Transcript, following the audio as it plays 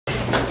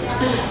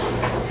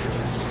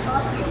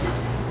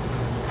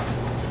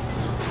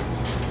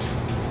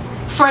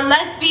For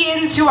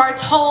lesbians who are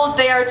told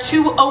they are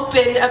too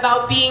open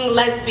about being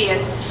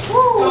lesbians.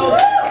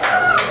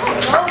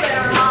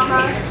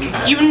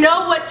 You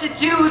know what to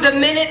do the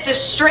minute the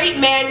straight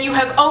man you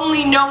have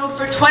only known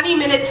for 20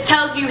 minutes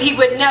tells you he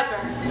would never.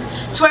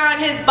 Swear on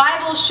his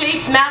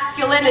Bible-shaped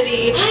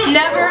masculinity,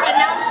 never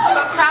announce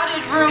to a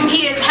crowded room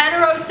he is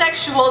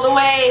heterosexual the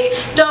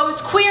way those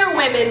queer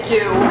women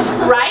do,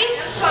 right?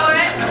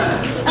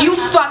 You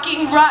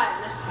fucking run.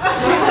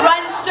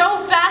 Run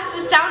so fast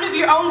the sound of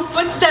your own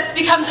footsteps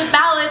becomes a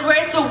ballad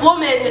where it's a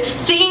woman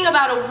singing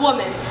about a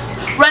woman.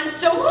 Run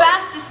so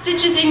fast the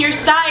stitches in your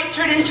side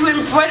turn into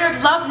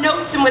embroidered love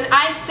notes, and when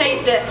I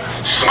say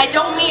this, I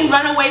don't mean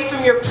run away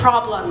from your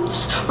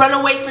problems, run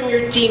away from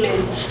your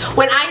demons.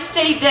 When I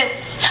say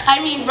this, I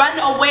mean run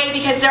away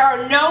because there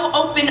are no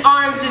open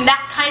arms in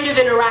that kind of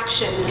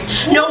interaction.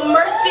 No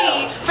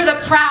mercy for the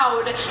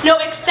proud, no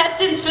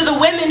acceptance for the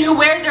women who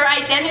wear their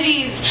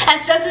identities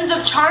as dozens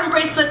of charm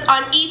bracelets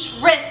on each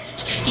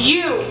wrist.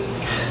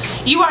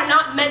 You are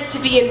not meant to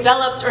be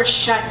enveloped or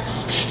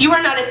shut. You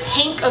are not a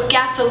tank of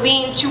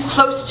gasoline too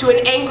close to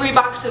an angry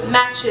box of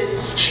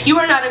matches. You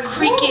are not a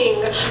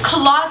creaking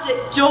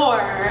closet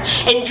door.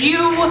 And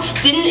you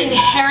didn't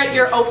inherit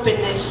your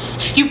openness.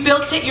 You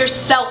built it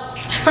yourself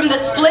from the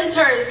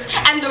splinters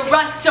and the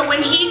rust. So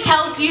when he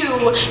tells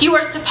you you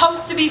are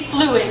supposed to be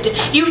fluid,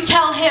 you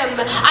tell him,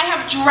 I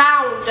have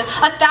drowned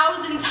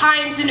 1,000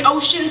 times in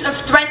oceans of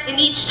threats, and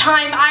each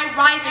time I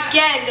rise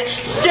again,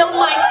 still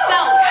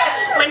myself.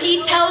 When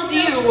he tells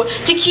you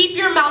to keep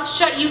your mouth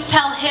shut, you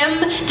tell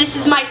him, this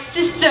is my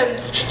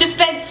system's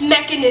defense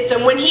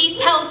mechanism. When he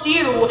tells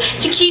you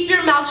to keep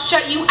your mouth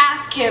shut, you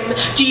ask him,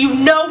 do you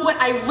know what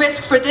I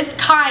risk for this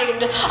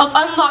kind of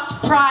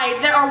unlocked pride?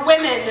 There are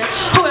women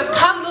who have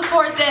come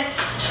before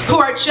this who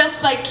are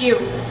just like you.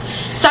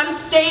 Some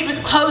stayed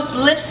with closed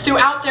lips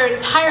throughout their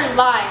entire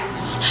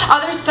lives.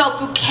 Others felt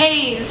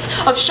bouquets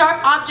of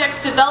sharp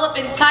objects develop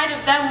inside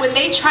of them when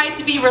they tried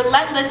to be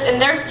relentless in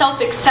their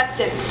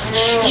self-acceptance.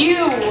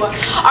 You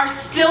are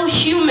still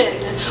human,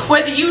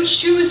 whether you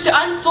choose to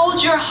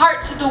unfold your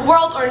heart to the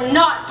world or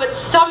not, but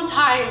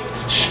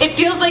sometimes it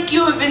feels like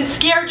you have been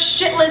scared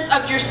shitless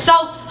of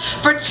yourself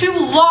for too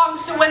long,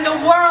 so when the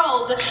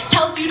world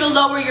tells you to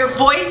lower your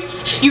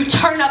voice, you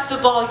turn up the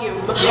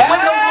volume.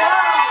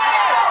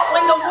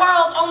 When the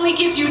world only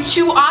gives you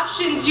 2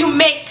 options, you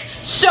make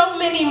so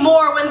many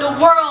more. When the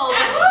world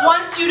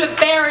wants you to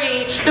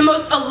bury the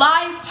most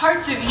alive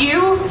parts of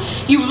you,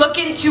 you look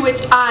into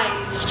its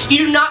eyes. You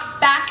do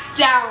not back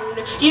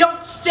down. You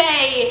don't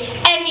say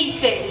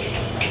anything.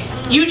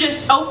 You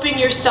just open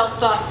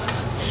yourself up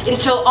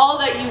until all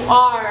that you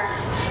are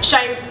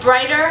shines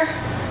brighter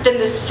than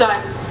the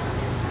sun.